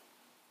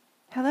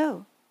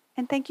Hello,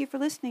 and thank you for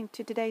listening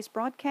to today's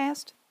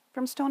broadcast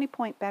from Stony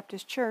Point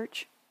Baptist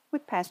Church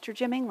with Pastor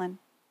Jim England.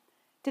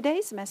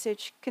 Today's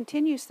message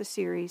continues the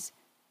series,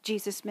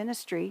 Jesus'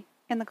 Ministry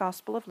in the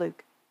Gospel of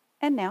Luke.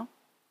 And now,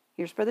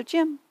 here's Brother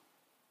Jim.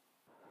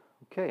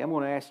 Okay, I'm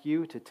going to ask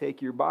you to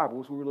take your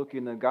Bibles. We're looking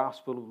in the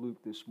Gospel of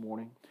Luke this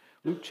morning.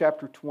 Luke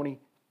chapter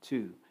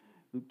 22.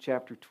 Luke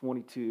chapter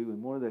 22.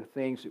 And one of the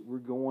things that we're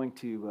going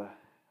to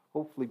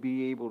hopefully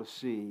be able to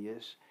see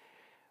is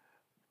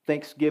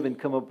Thanksgiving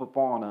come up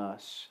upon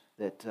us,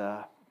 that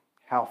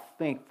how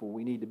thankful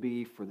we need to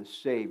be for the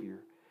Savior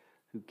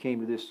who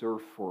came to this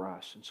earth for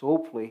us. And so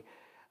hopefully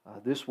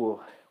this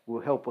will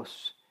help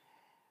us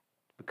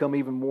become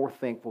even more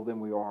thankful than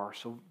we are.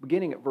 So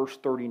beginning at verse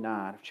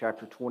 39 of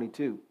chapter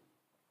 22. It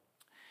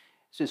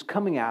says,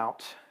 coming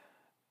out,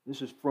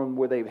 this is from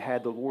where they've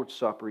had the Lord's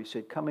Supper. He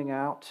said, coming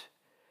out,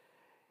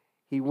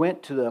 he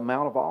went to the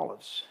Mount of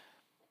Olives,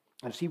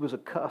 as he was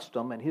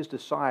accustomed, and his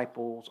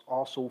disciples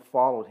also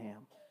followed him.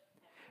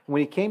 When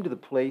he came to the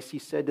place, he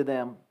said to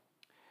them,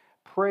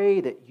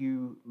 pray that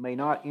you may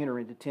not enter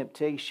into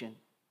temptation.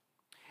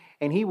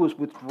 And he was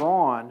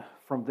withdrawn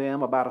from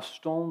them about a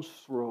stone's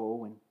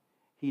throw, and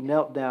he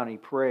knelt down and he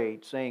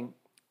prayed, saying,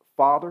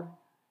 Father,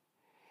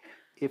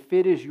 if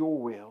it is your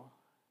will,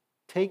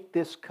 take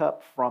this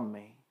cup from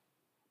me.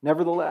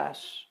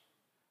 Nevertheless,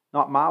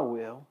 not my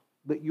will,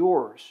 but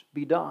yours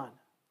be done.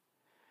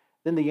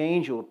 Then the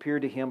angel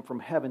appeared to him from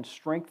heaven,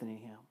 strengthening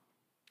him.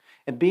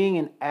 And being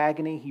in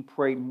agony, he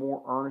prayed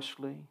more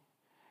earnestly.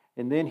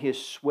 And then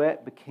his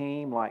sweat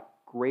became like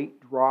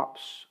great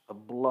drops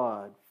of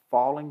blood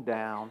falling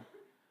down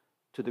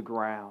to the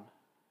ground.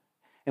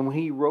 And when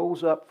he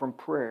rose up from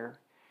prayer,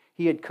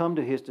 he had come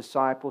to his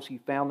disciples. He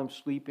found them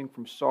sleeping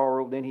from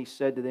sorrow. Then he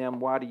said to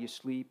them, why do you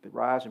sleep?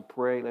 Rise and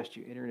pray, lest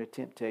you enter into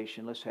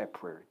temptation. Let's have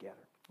prayer together.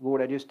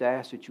 Lord, I just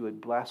ask that you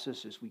would bless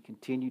us as we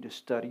continue to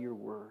study your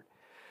word.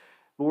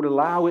 Lord,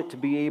 allow it to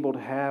be able to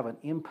have an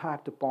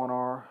impact upon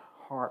our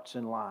hearts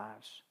and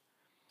lives.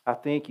 I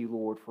thank you,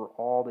 Lord, for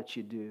all that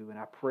you do. And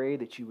I pray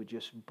that you would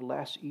just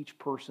bless each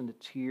person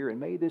that's here. And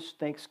may this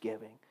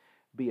Thanksgiving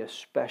be a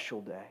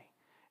special day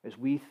as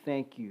we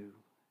thank you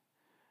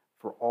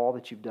for all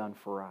that you've done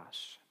for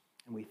us.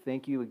 And we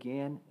thank you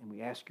again, and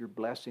we ask your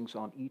blessings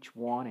on each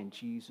one in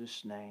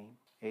Jesus' name.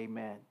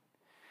 Amen.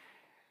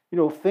 You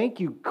know, thank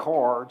you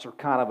cards are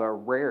kind of a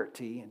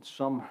rarity in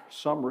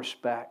some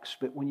respects,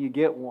 but when you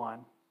get one,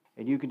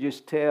 and you can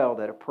just tell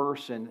that a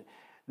person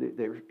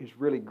that is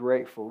really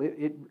grateful,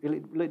 it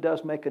really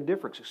does make a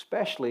difference,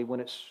 especially when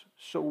it's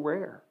so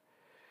rare.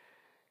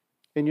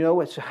 And you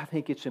know, I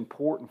think it's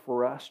important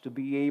for us to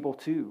be able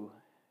to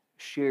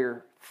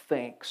share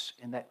thanks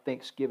in that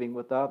Thanksgiving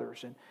with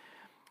others. And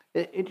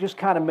it just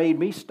kind of made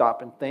me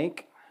stop and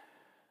think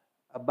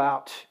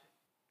about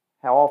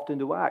how often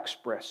do I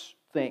express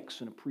thanks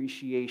and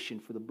appreciation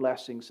for the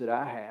blessings that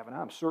I have. And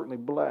I'm certainly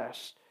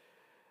blessed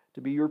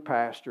to be your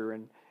pastor,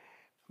 and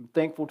I'm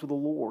thankful to the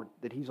Lord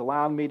that He's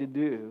allowed me to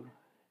do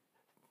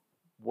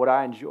what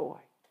I enjoy.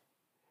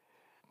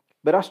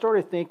 But I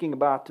started thinking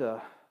about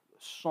a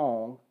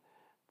song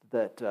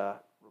that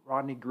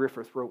Rodney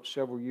Griffith wrote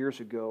several years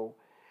ago.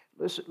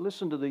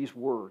 Listen to these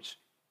words.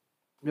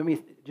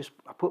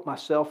 I put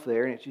myself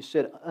there, and it just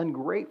said,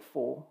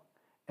 ungrateful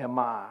am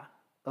I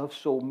of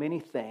so many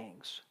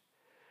things,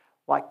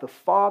 like the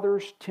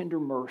Father's tender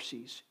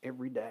mercies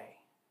every day.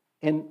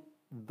 And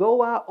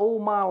though I owe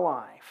my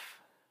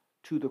life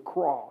to the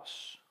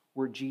cross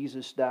where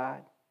Jesus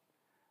died,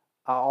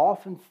 I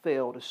often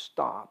fail to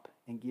stop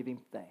and give him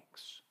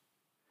thanks.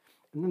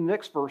 And then the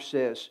next verse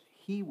says,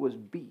 he was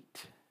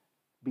beat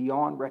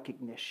beyond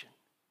recognition.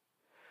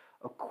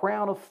 A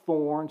crown of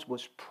thorns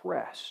was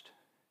pressed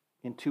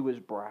into his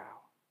brow.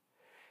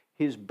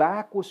 His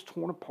back was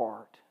torn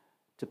apart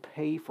to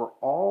pay for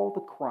all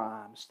the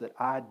crimes that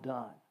I'd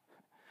done.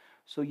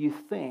 So you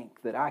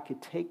think that I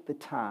could take the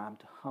time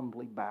to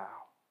humbly bow?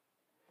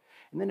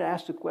 And then to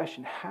ask the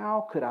question,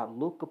 how could I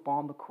look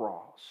upon the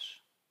cross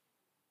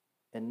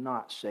and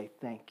not say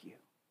thank you?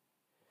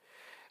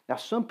 Now,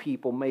 some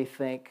people may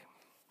think,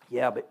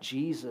 yeah, but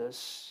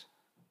Jesus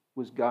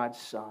was God's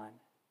Son,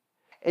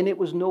 and it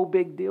was no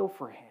big deal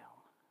for him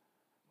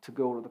to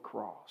go to the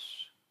cross.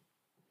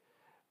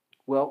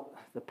 Well,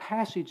 the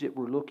passage that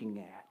we're looking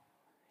at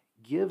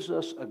gives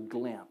us a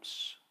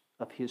glimpse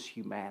of his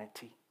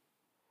humanity.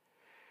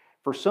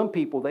 For some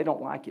people, they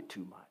don't like it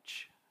too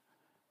much.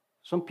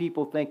 Some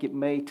people think it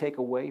may take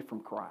away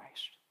from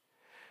Christ.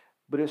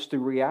 But it's the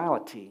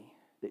reality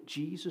that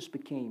Jesus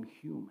became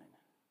human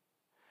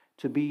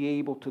to be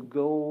able to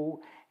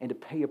go and to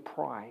pay a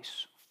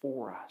price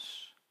for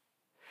us.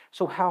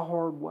 So how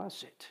hard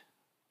was it?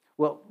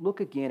 Well,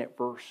 look again at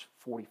verse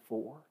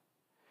 44.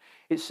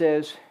 It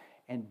says,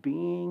 and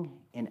being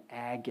in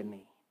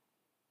agony.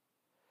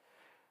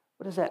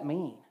 What does that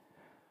mean?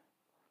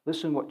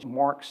 Listen what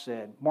Mark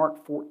said.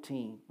 Mark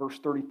 14, verse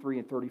 33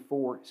 and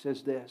 34, it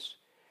says this.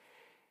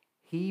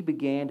 He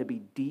began to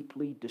be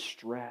deeply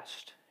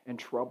distressed and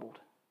troubled.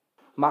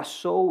 My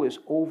soul is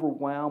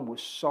overwhelmed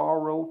with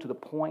sorrow to the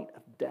point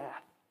of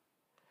death.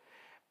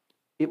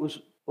 It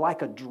was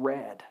like a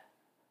dread,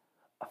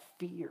 a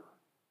fear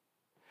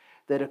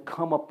that had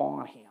come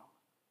upon him.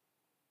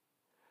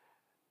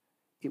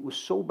 It was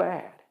so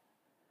bad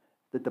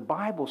that the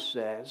Bible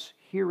says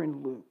here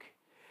in Luke,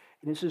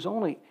 and this is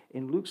only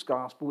in Luke's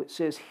gospel, it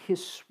says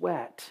his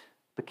sweat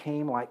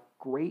became like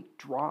great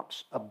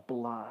drops of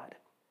blood.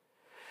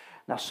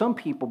 Now, some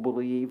people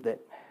believe that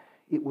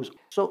it was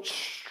such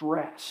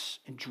stress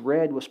and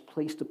dread was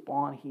placed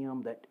upon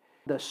him that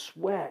the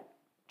sweat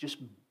just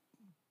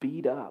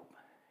beat up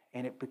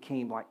and it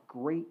became like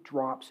great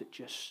drops that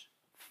just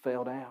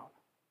fell down.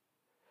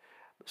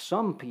 But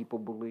some people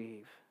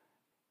believe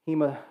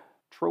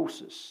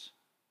hematrosis,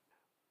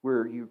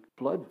 where your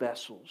blood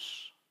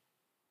vessels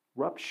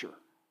rupture.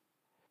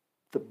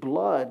 The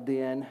blood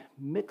then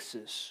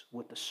mixes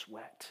with the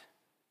sweat.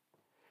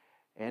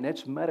 And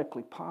it's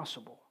medically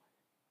possible.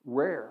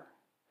 Rare.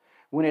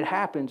 When it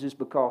happens, it's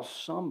because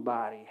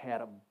somebody had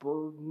a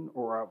burden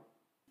or a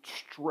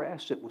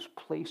stress that was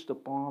placed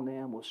upon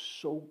them was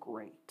so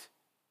great.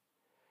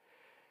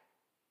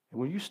 And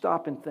when you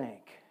stop and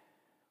think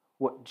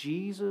what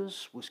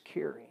Jesus was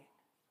carrying,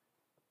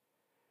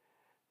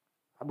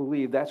 I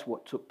believe that's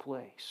what took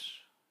place.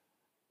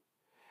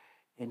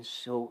 And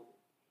so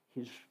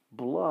his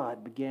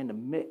blood began to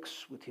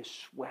mix with his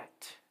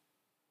sweat.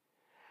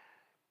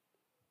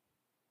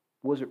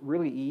 Was it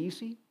really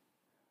easy?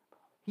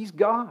 He's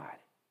God.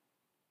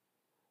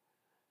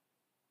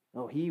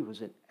 No, he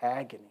was in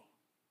agony.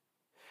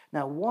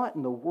 Now, what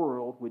in the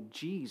world would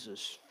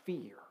Jesus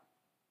fear?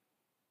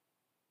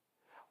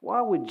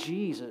 Why would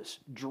Jesus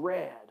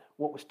dread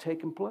what was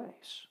taking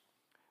place?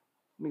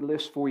 Let me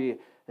list for you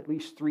at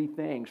least 3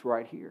 things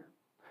right here.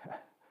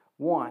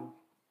 1,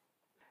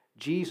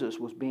 Jesus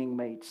was being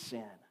made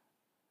sin.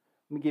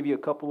 Let me give you a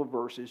couple of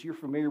verses. You're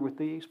familiar with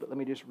these, but let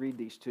me just read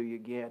these to you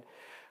again.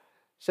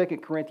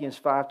 2 Corinthians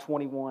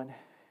 5:21.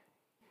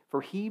 For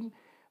he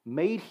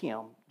made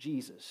him,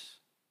 Jesus,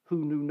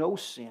 who knew no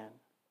sin,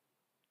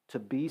 to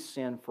be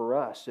sin for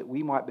us, that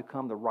we might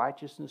become the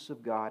righteousness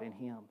of God in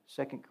him.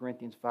 2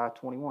 Corinthians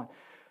 5:21.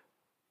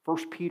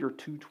 1 Peter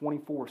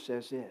 2:24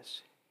 says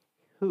this,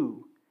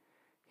 who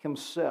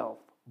himself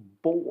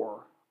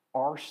bore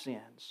our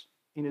sins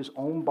in his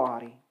own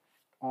body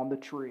on the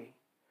tree.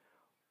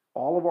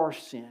 All of our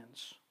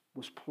sins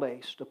was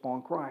placed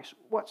upon Christ.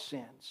 What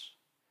sins?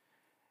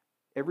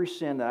 Every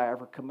sin that I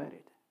ever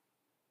committed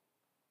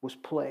was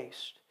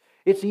placed.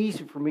 It's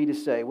easy for me to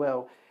say,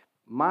 well,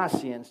 my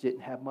sins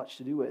didn't have much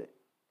to do with it.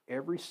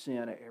 Every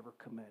sin I ever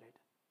committed,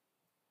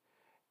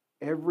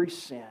 every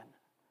sin,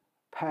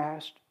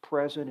 past,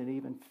 present, and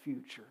even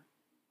future,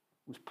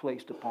 was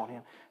placed upon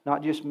him.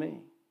 Not just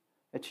me,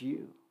 it's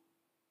you.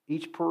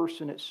 Each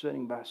person that's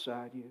sitting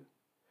beside you.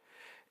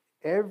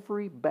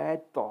 Every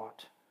bad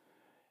thought,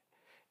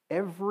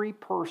 every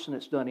person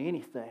that's done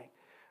anything,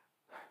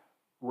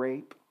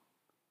 rape,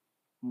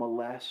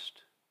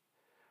 molest,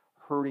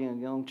 hurting a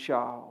young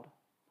child,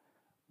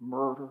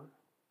 murder,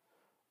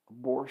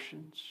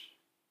 abortions,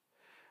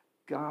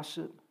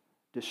 gossip,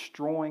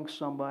 destroying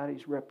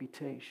somebody's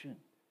reputation,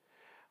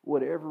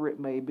 whatever it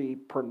may be,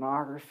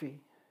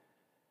 pornography.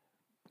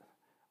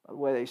 By the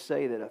way, they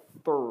say that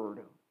 1/3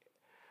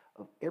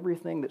 of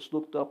everything that's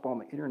looked up on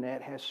the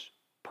internet has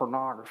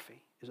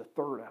pornography, is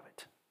 1/3 of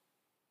it.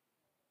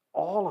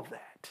 All of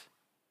that,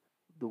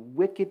 the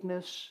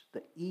wickedness,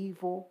 the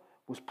evil,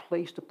 was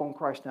placed upon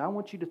Christ. Now, I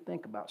want you to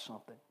think about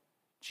something.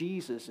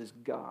 Jesus is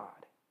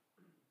God,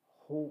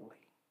 holy.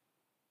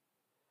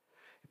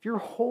 If you're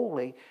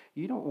holy,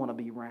 you don't want to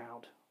be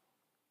around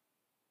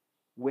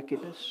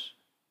wickedness,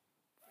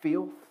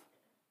 filth.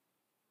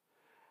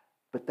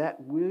 But that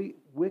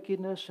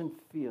wickedness and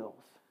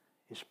filth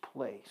is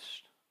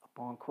placed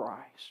upon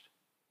Christ.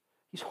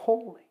 He's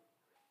holy.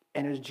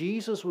 And as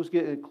Jesus was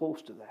getting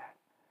close to that,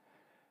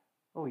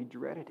 he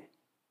dreaded it.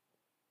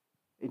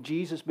 And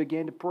Jesus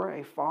began to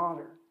pray,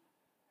 Father,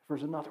 if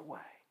there's another way.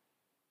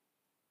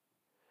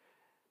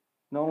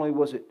 Not only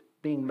was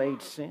it being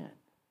made sin,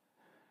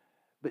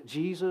 but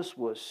Jesus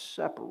was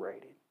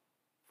separated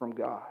from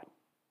God.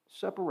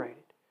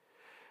 Separated.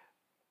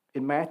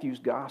 In Matthew's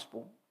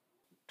Gospel,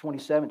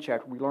 27th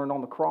chapter, we learned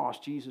on the cross,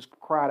 Jesus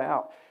cried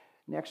out.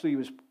 And actually, he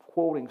was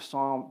quoting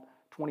Psalm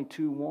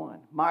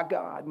 22:1. My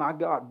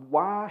God,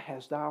 why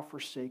hast thou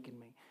forsaken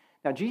me?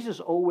 Now, Jesus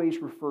always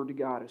referred to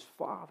God as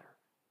Father,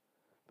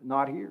 but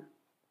not here.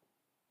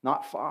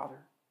 Not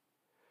Father.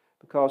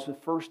 Because the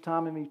first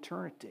time in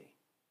eternity,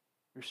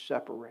 there's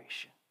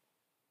separation.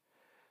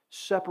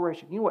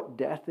 Separation. You know what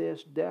death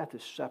is? Death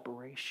is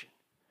separation.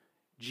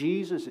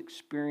 Jesus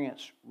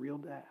experienced real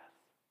death.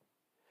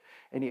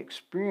 And he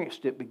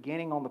experienced it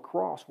beginning on the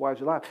cross while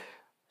he was alive.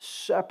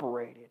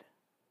 Separated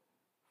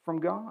from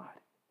God.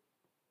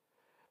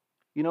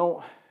 You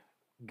know,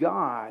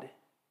 God,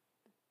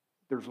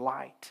 there's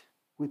light.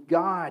 With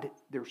God,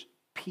 there's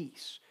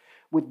peace.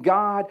 With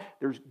God,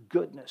 there's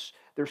goodness.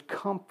 There's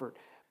comfort.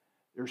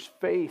 There's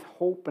faith,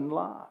 hope, and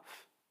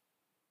love.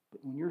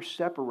 But when you're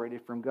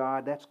separated from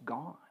God, that's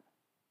gone.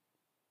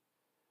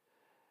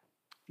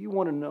 If you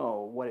want to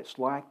know what it's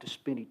like to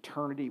spend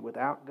eternity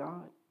without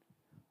God,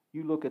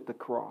 You look at the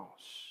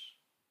cross.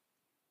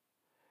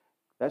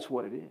 That's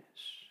what it is.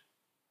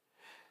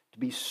 To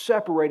be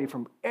separated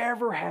from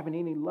ever having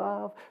any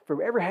love,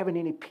 from ever having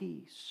any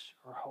peace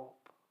or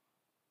hope.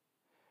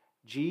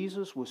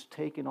 Jesus was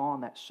taking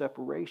on that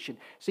separation.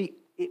 See,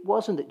 it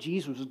wasn't that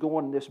Jesus was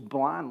going this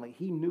blindly.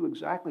 He knew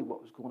exactly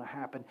what was going to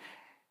happen.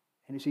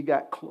 And as he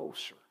got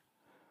closer,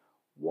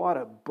 what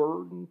a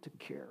burden to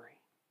carry.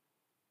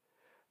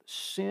 The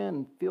sin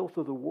and filth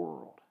of the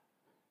world.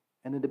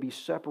 And then to be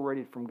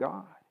separated from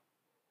God.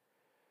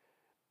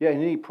 Yeah,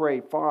 and then he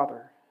prayed,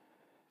 Father,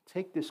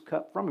 take this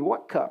cup from me.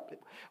 What cup?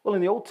 Well,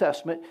 in the Old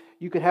Testament,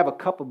 you could have a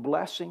cup of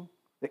blessing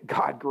that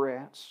God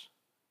grants.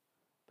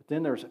 But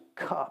then there's a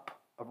cup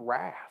of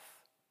wrath.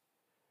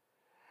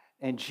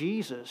 And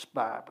Jesus,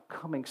 by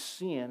becoming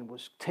sin,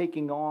 was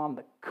taking on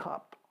the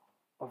cup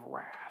of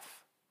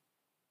wrath.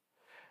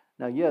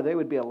 Now, yeah, there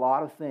would be a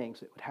lot of things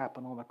that would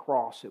happen on the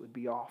cross that would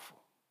be awful.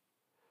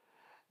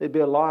 There'd be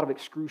a lot of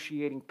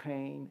excruciating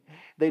pain.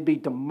 There'd be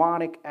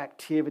demonic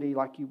activity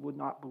like you would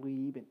not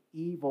believe and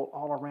evil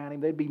all around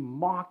him. They'd be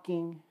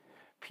mocking.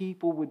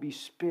 People would be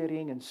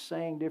spitting and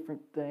saying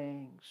different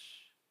things.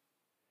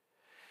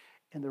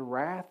 And the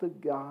wrath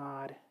of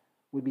God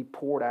would be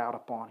poured out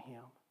upon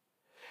him.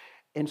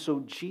 And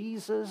so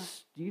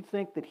Jesus, do you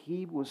think that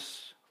he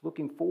was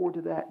looking forward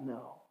to that?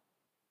 No.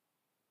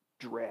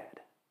 Dread.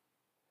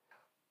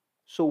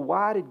 So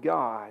why did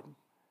God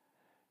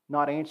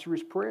not answer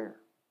his prayer?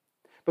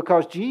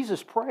 Because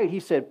Jesus prayed, he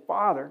said,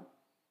 Father,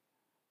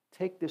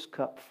 take this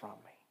cup from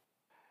me.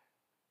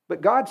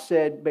 But God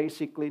said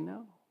basically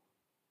no.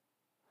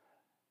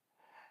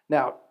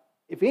 Now,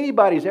 if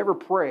anybody's ever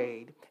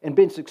prayed and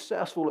been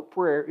successful at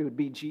prayer, it would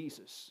be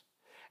Jesus.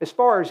 As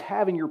far as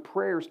having your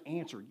prayers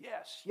answered,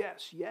 yes,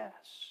 yes, yes.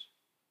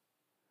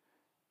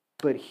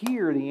 But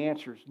here the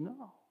answer is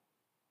no.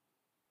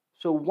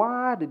 So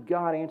why did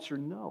God answer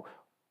no?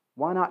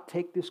 Why not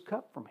take this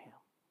cup from him?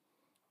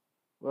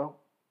 Well,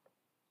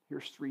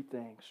 here's three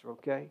things,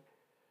 okay?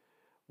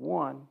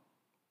 One,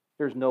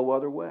 there's no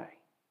other way.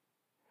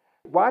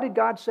 Why did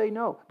God say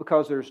no?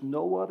 Because there's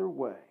no other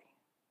way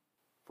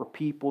for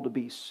people to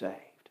be saved.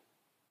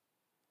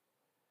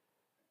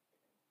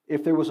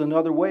 If there was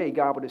another way,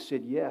 God would have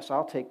said, yes,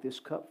 I'll take this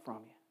cup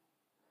from you.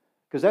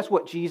 Because that's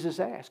what Jesus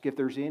asked, if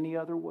there's any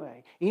other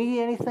way.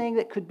 Anything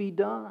that could be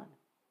done.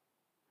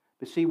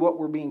 But see, what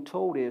we're being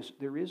told is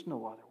there is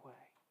no other way.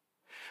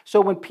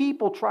 So when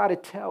people try to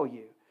tell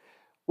you,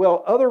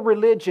 well, other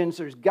religions,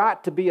 there's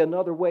got to be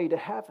another way to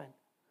heaven.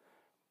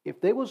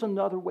 If there was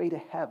another way to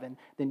heaven,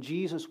 then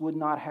Jesus would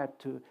not have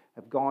to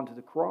have gone to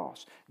the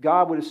cross.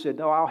 God would have said,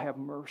 no, I'll have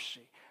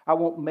mercy. I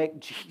won't make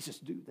Jesus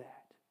do that.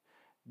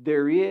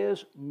 There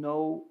is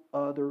no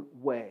other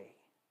way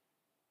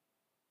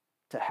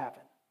to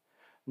heaven.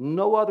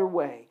 No other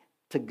way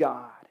to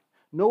God.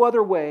 No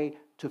other way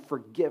to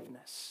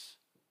forgiveness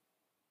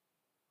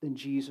than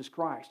Jesus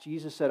Christ.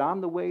 Jesus said, I'm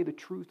the way, the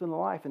truth, and the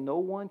life, and no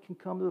one can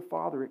come to the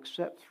Father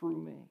except through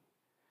me.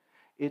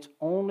 It's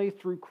only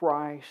through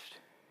Christ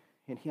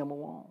and Him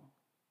alone.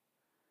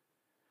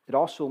 It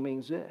also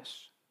means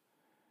this.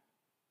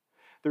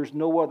 There's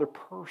no other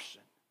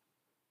person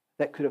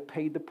that could have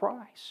paid the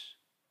price.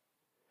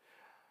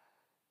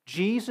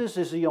 Jesus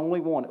is the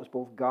only one that was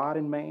both God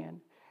and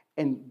man,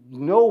 and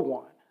no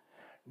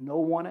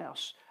one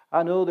else.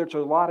 I know there's a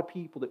lot of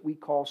people that we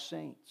call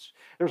saints.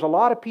 There's a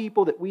lot of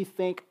people that we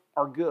think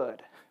are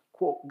good,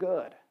 quote,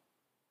 good.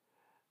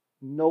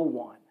 No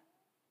one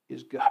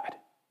is good.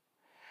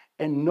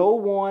 And no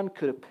one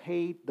could have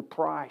paid the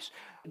price.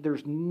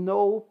 There's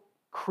no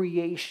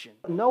creation,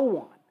 no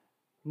one,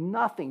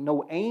 nothing,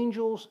 no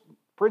angels,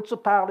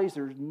 principalities,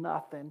 there's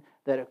nothing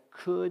that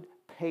could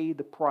pay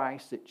the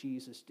price that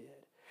Jesus did.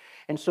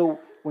 And so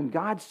when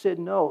God said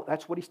no,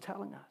 that's what He's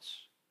telling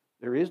us.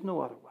 There is no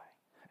other way.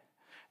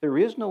 There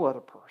is no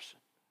other person.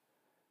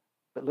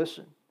 But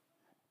listen,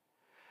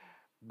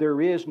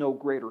 there is no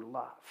greater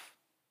love.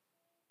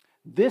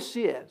 This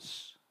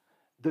is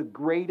the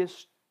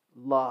greatest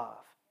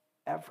love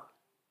ever.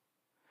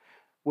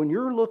 When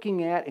you're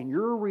looking at and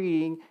you're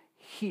reading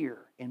here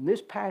in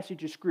this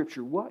passage of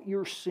Scripture, what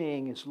you're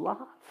seeing is love.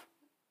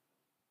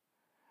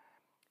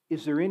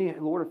 Is there any,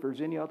 Lord, if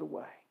there's any other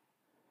way?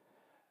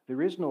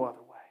 There is no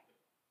other way.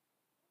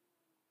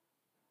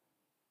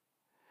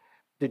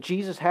 Did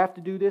Jesus have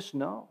to do this?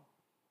 No.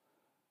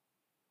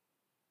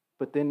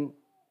 But then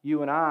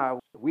you and I,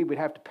 we would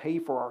have to pay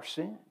for our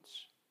sins.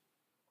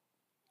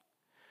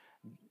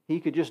 He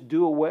could just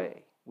do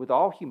away with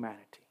all humanity.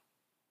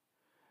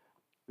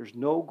 There's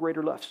no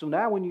greater love. So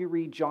now when you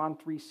read John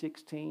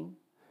 3:16,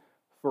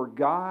 for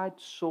God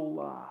so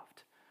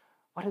loved,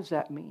 what does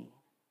that mean?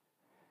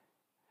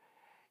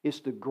 It's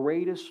the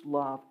greatest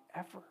love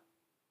ever.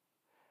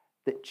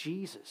 That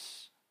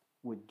Jesus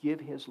would give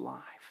His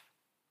life.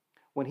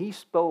 When He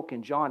spoke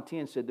in John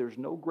 10, said there's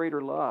no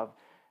greater love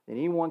that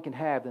anyone can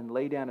have than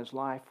lay down His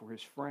life for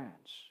His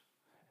friends.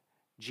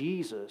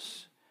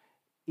 Jesus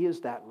is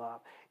that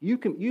love.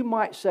 You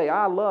might say,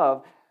 I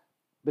love,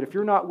 but if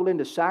you're not willing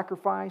to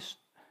sacrifice,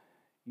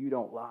 you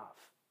don't love.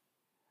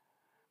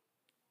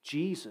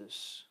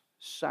 Jesus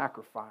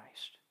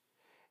sacrificed.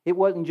 It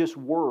wasn't just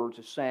words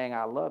of saying,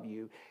 I love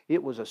you.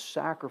 It was a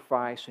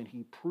sacrifice, and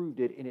He proved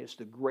it, and it's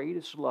the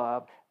greatest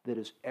love that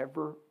has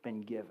ever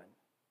been given.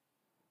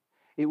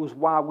 It was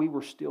while we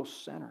were still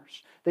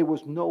sinners. There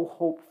was no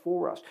hope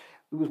for us.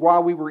 It was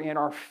while we were in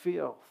our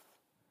filth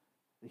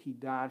that He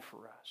died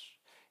for us.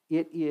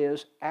 It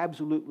is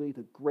absolutely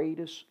the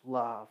greatest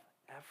love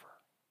ever.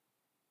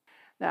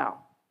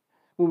 Now,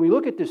 when we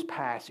look at this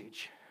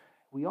passage,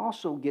 we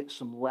also get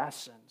some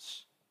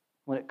lessons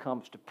when it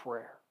comes to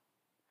prayer.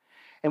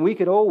 And we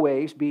could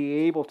always be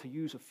able to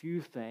use a few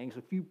things,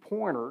 a few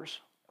pointers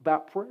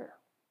about prayer.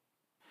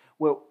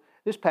 Well,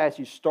 this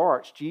passage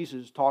starts,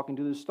 Jesus talking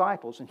to the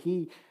disciples, and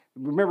He,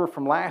 remember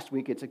from last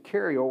week, it's a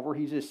carryover.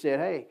 He just said,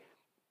 hey,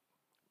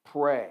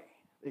 pray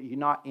that you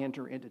not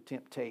enter into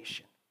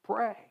temptation.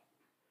 Pray.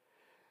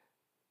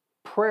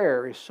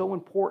 Prayer is so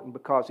important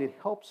because it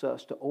helps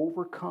us to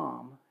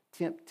overcome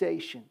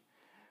temptation.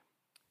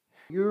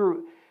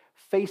 You're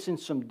facing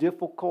some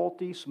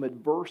difficulty, some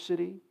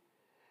adversity.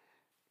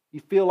 You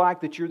feel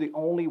like that you're the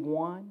only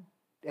one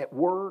at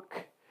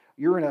work.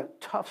 You're in a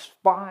tough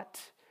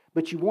spot,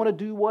 but you want to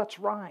do what's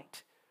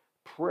right.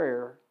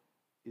 Prayer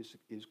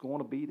is going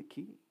to be the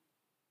key.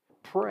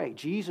 Pray.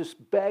 Jesus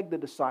begged the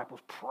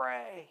disciples,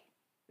 pray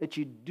that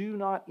you do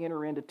not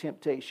enter into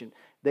temptation.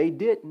 They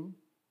didn't,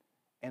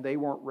 and they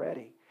weren't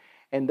ready.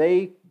 And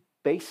they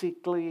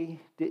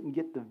basically didn't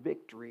get the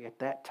victory at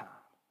that time.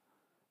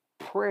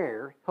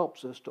 Prayer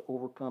helps us to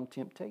overcome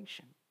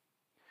temptation.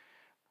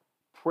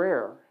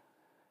 Prayer,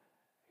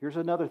 here's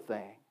another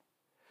thing.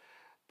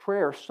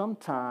 Prayer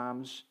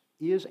sometimes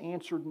is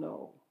answered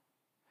no.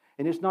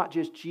 And it's not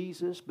just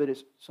Jesus, but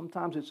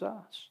sometimes it's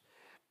us.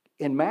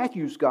 In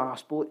Matthew's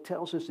gospel, it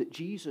tells us that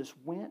Jesus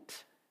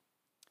went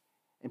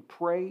and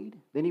prayed.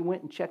 Then He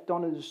went and checked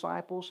on the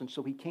disciples. And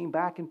so He came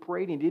back and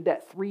prayed. And He did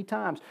that 3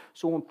 times.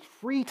 So on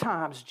 3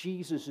 times,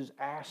 Jesus is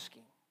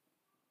asking.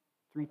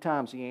 3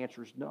 times He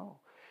answers no.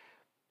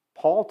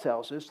 Paul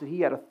tells us that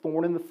he had a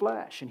thorn in the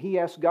flesh. And he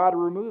asked God to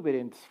remove it.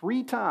 And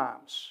 3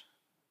 times,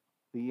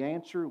 the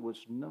answer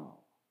was no.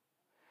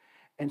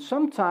 And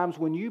sometimes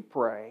when you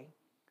pray,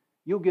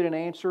 you'll get an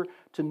answer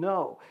to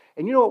no.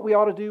 And you know what we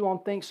ought to do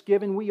on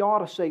Thanksgiving? We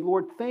ought to say,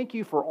 Lord, thank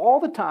you for all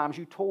the times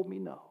you told me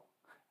no.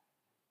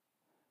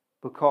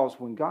 Because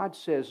when God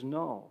says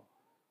no,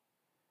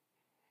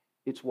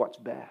 it's what's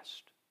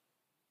best.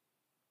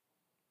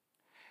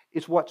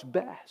 It's what's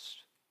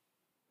best.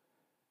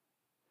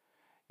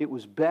 It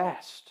was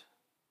best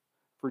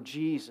for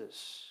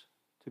Jesus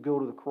to go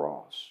to the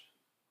cross.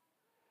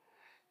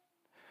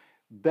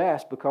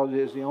 Best because it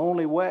is the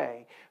only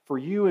way for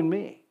you and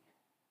me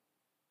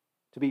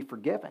to be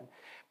forgiven.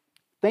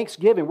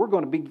 Thanksgiving,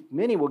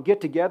 many will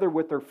get together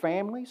with their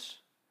families.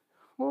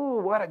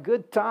 Oh, what a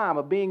good time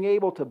of being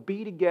able to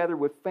be together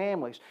with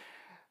families.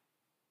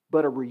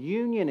 But a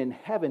reunion in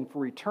heaven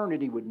for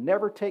eternity would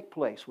never take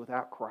place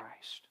without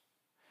Christ.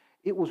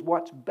 It was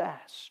what's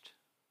best.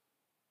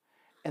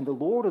 And the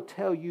Lord will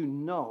tell you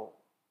no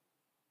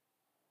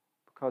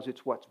because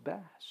it's what's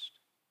best.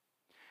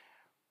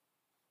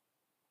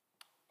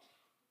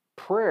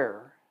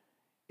 Prayer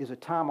is a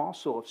time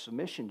also of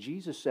submission.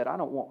 Jesus said, I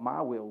don't want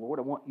my will, Lord,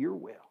 I want your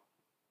will.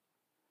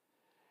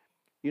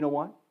 You know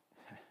what?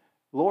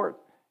 Lord,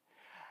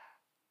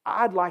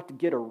 I'd like to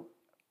get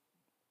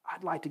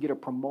a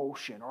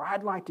promotion, or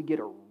I'd like to get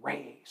a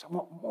raise. I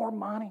want more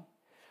money.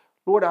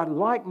 Lord, I'd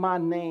like my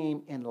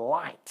name in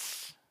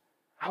lights.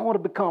 I want to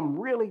become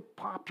really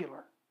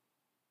popular.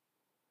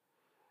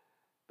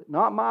 But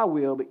not my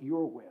will, but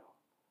your will.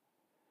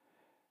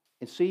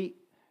 And see,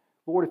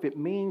 Lord, if it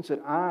means that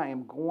I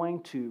am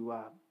going to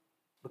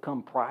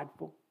become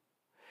prideful,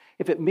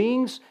 if it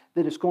means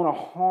that it's going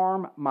to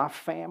harm my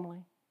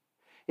family,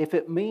 if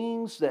it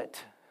means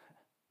that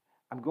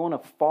I'm going to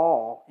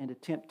fall into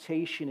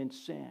temptation and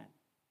sin,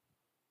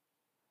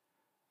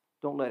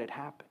 don't let it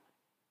happen.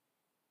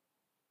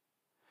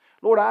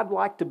 Lord, I'd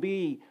like to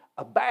be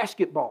a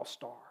basketball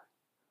star.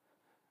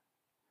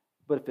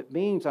 But if it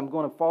means I'm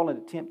going to fall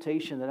into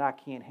temptation that I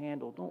can't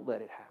handle, don't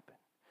let it happen.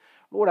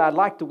 Lord, I'd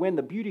like to win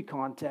the beauty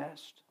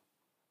contest.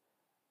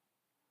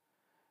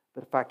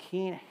 But if I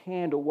can't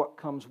handle what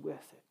comes with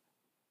it,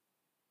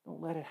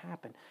 don't let it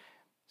happen.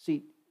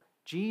 See,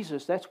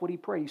 Jesus, that's what He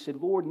prayed. He said,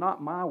 Lord,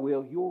 not my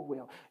will, your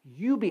will.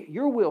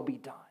 Your will be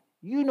done.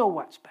 You know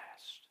what's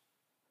best.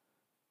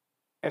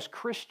 As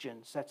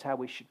Christians, that's how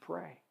we should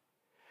pray.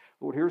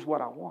 Lord, here's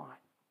what I want.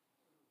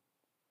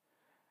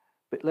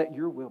 But let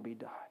your will be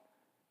done.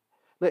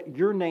 Let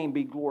your name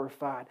be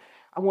glorified.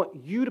 I want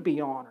you to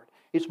be honored.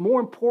 It's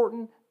more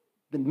important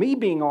than me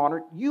being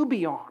honored, you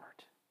be honored.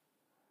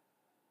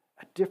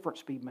 A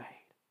difference be made.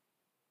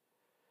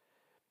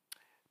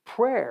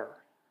 Prayer,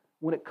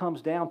 when it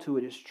comes down to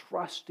it, is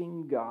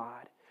trusting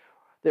God.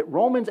 That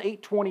Romans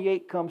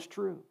 8:28 comes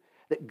true.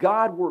 That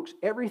God works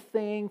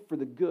everything for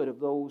the good of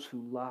those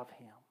who love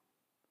Him.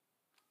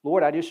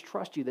 Lord, I just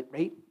trust you that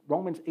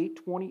Romans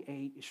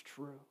 8:28 is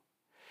true.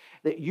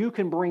 that you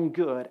can bring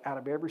good out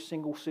of every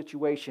single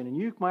situation. And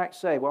you might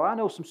say, well, I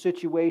know some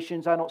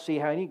situations I don't see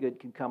how any good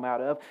can come out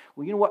of.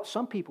 Well, you know what?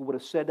 Some people would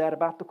have said that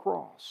about the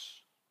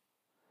cross.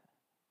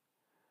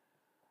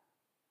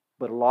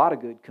 But a lot of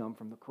good come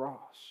from the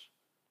cross.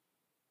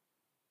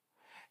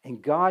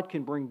 And God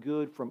can bring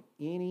good from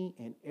any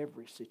and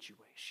every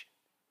situation.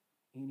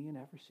 Any and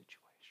every situation.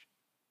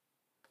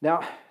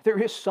 Now, there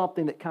is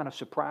something that kind of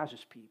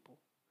surprises people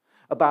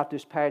about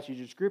this passage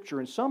of Scripture.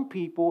 And some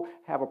people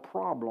have a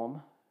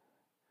problem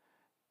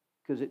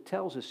because it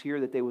tells us here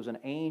that there was an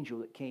angel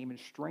that came and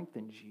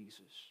strengthened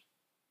Jesus.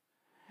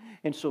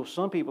 And so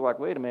some people are like,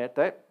 wait a minute,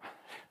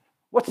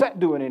 what's that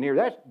doing in here?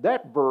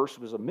 That verse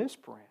was a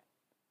misprint.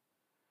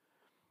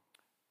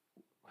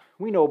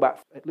 We know about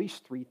at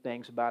least three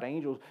things about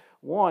angels.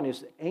 One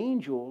is that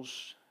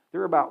angels,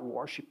 they're about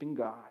worshiping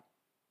God.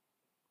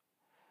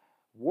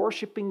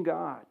 Worshiping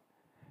God.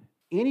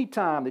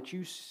 Anytime that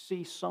you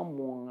see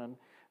someone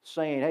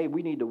saying, hey,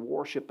 we need to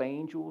worship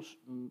angels,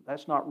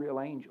 that's not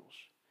real angels.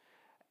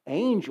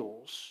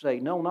 Angels say,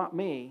 no, not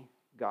me,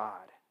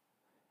 God.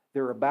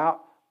 They're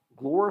about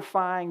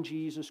glorifying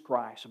Jesus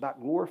Christ,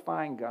 about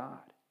glorifying God.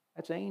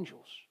 That's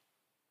angels.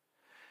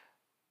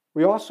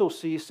 We also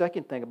see a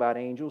second thing about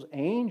angels.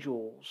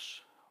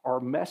 Angels are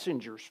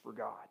messengers for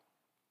God.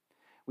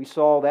 We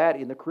saw that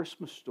in the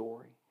Christmas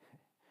story.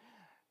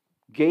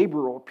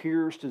 Gabriel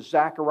appears to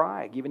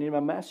Zechariah, giving him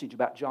a message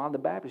about John the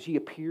Baptist. He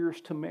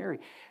appears to Mary.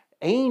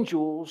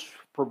 Angels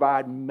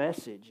provide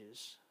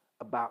messages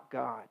about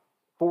God,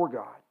 for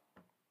God.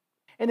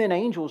 And then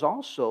angels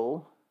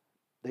also,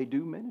 they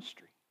do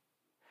ministry.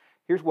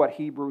 Here's what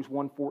Hebrews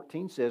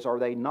 1:14 says, are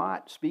they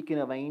not, speaking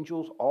of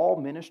angels, all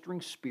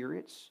ministering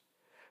spirits,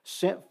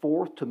 sent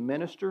forth to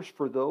ministers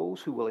for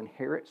those who will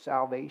inherit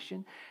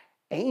salvation?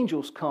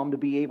 Angels come to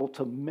be able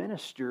to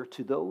minister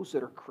to those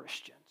that are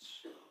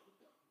Christians.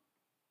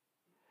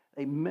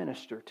 They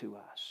minister to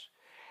us.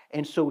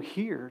 And so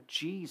here,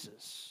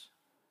 Jesus,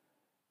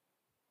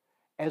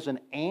 as an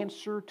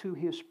answer to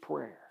his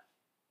prayer,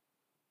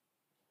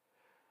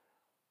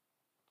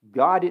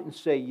 God didn't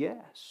say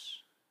yes,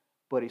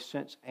 but he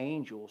sent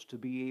angels to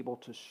be able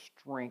to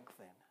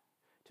strengthen,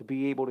 to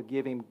be able to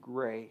give him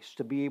grace,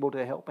 to be able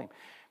to help him.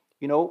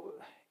 You know,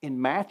 in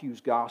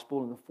Matthew's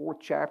gospel, in the 4th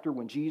chapter,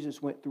 when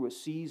Jesus went through a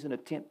season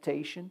of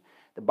temptation,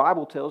 the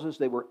Bible tells us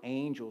they were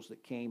angels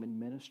that came and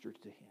ministered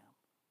to him.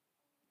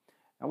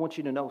 I want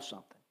you to know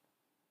something.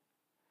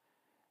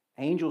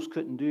 Angels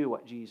couldn't do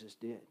what Jesus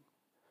did.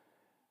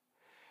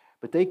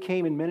 But they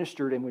came and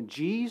ministered, and when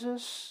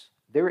Jesus,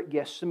 there at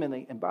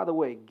Gethsemane, and by the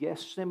way,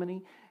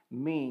 Gethsemane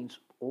means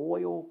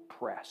oil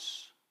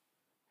press.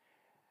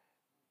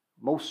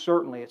 Most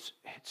certainly, it's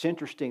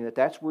interesting that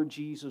that's where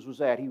Jesus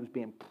was at. He was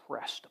being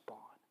pressed upon.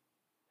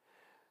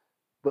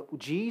 But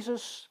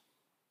Jesus,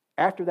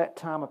 after that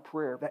time of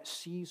prayer, that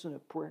season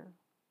of prayer,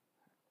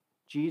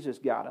 Jesus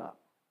got up.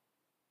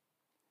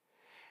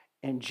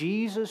 And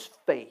Jesus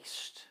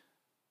faced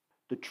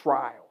the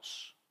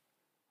trials,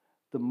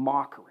 the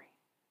mockery.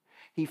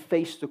 He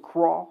faced the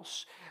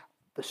cross,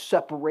 the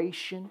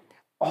separation.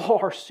 All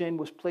our sin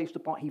was placed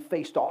upon. He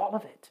faced all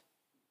of it.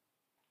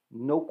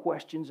 No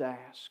questions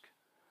asked.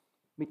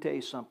 Let me tell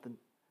you something.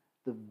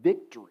 The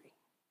victory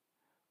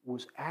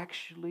was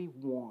actually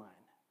won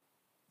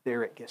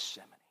there at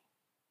Gethsemane.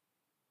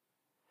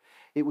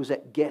 It was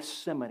at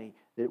Gethsemane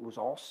that it was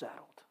all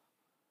settled.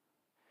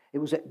 It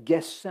was at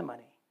Gethsemane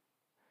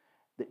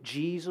that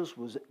Jesus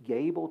was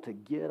able to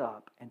get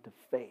up and to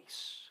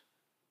face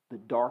the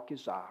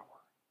darkest hour.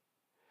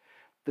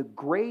 The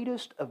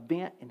greatest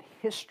event in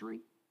history,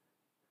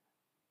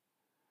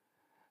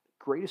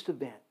 the greatest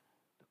event,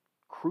 the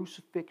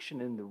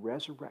crucifixion and the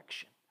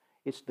resurrection.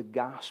 It's the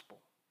gospel.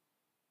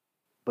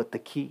 But the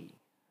key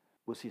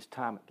was his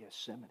time at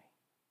Gethsemane.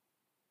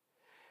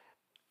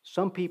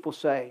 Some people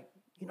say,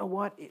 you know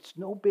what? It's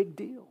no big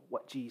deal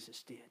what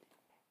Jesus did.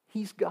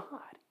 He's God.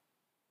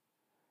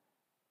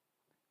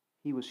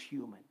 He was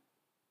human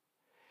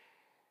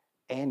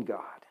and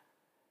God.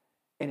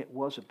 And it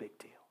was a big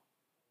deal.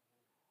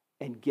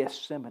 And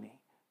Gethsemane,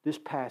 this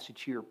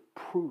passage here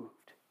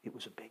proved it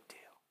was a big deal.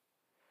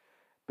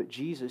 But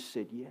Jesus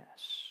said, yes.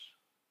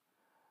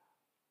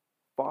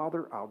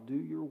 Father, I'll do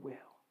your will.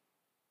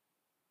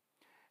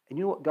 And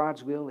you know what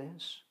God's will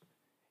is?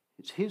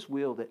 It's his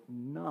will that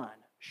none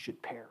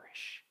should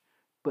perish,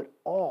 but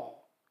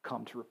all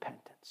come to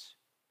repentance.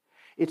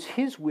 It's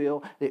his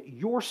will that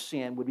your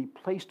sin would be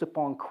placed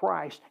upon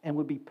Christ and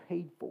would be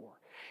paid for.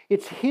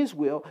 It's his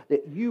will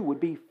that you would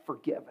be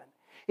forgiven.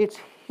 It's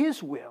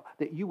his will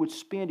that you would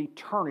spend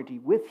eternity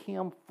with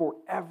him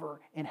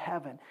forever in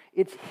heaven.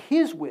 It's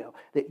his will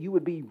that you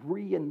would be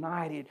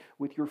reunited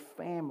with your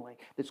family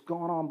that's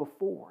gone on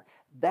before.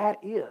 That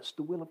is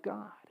the will of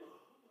God.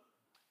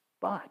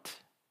 But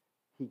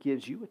he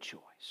gives you a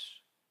choice.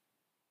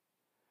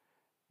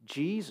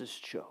 Jesus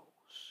chose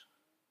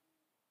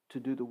to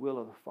do the will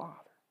of the Father.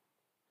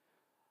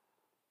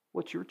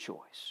 What's your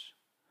choice?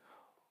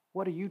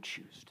 What do you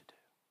choose to do?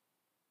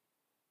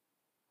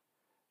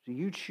 Do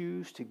you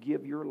choose to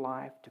give your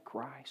life to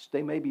Christ?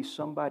 There may be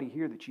somebody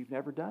here that you've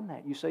never done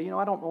that. You say,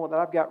 I don't know that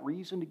I've got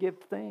reason to give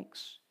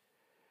thanks.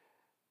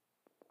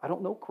 I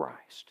don't know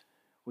Christ.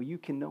 Well, you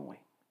can know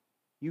Him.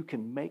 You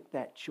can make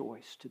that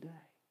choice today.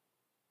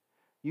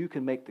 You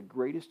can make the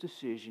greatest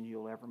decision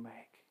you'll ever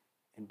make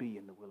and be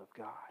in the will of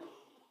God.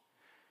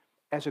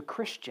 As a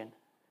Christian,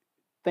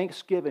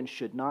 Thanksgiving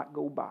should not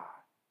go by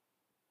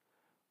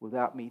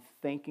without me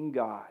thanking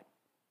God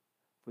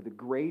for the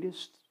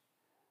greatest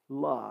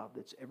love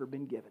that's ever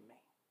been given me.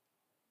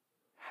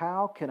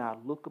 How can I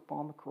look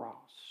upon the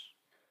cross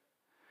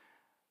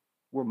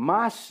where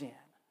my sin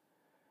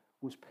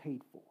was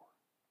paid for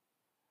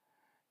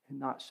and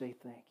not say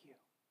thank you?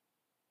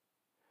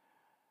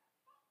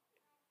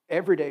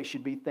 Every day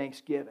should be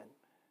Thanksgiving,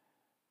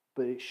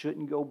 but it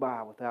shouldn't go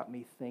by without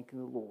me thanking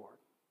the Lord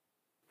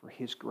for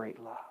His great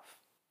love.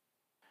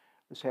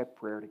 Let's have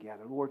prayer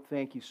together. Lord,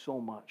 thank you so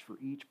much for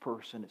each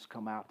person that's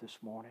come out this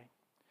morning.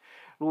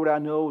 Lord, I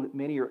know that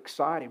many are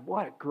excited.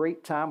 What a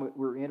great time that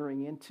we're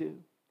entering into.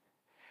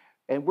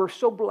 And we're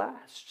so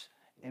blessed,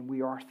 and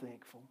we are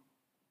thankful.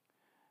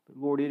 But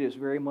Lord, it is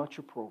very much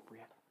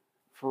appropriate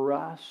for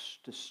us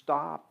to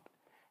stop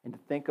and to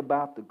think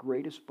about the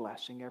greatest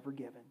blessing ever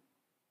given.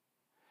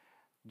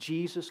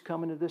 Jesus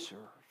coming to this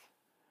earth,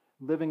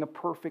 living a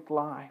perfect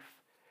life,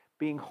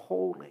 being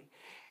holy,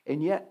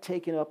 and yet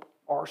taking up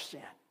our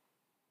sin,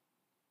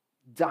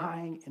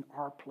 dying in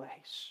our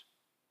place,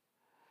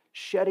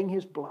 shedding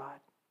His blood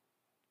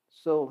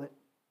so that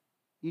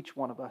each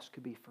one of us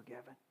could be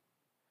forgiven.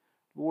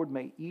 Lord,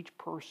 may each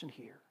person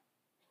here,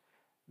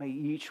 may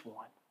each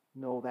one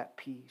know that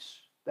peace,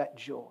 that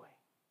joy.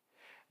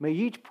 May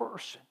each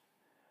person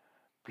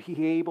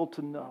be able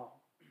to know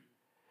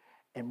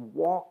and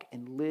walk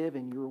and live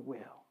in your will.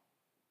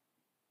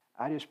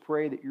 I just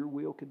pray that your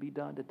will could be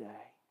done today.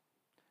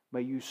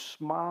 May you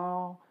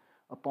smile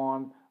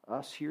upon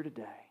us here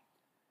today.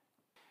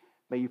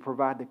 May you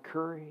provide the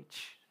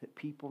courage that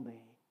people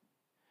need.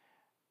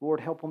 Lord,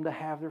 help them to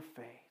have their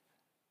faith.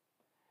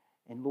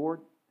 And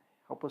Lord,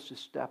 help us to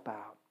step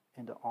out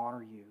and to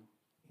honor you.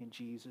 In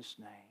Jesus'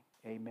 name,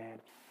 amen.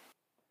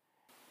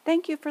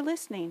 Thank you for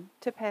listening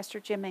to Pastor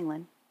Jim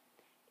England.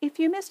 If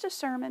you missed a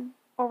sermon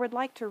or would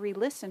like to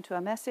re-listen to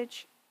a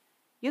message,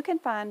 you can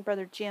find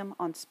Brother Jim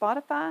on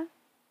Spotify,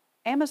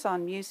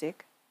 Amazon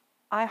Music,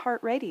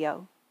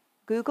 iHeartRadio,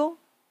 Google,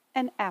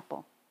 and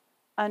Apple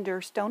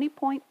under Stony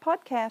Point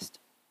Podcast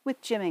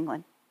with Jim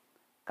England.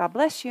 God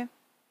bless you.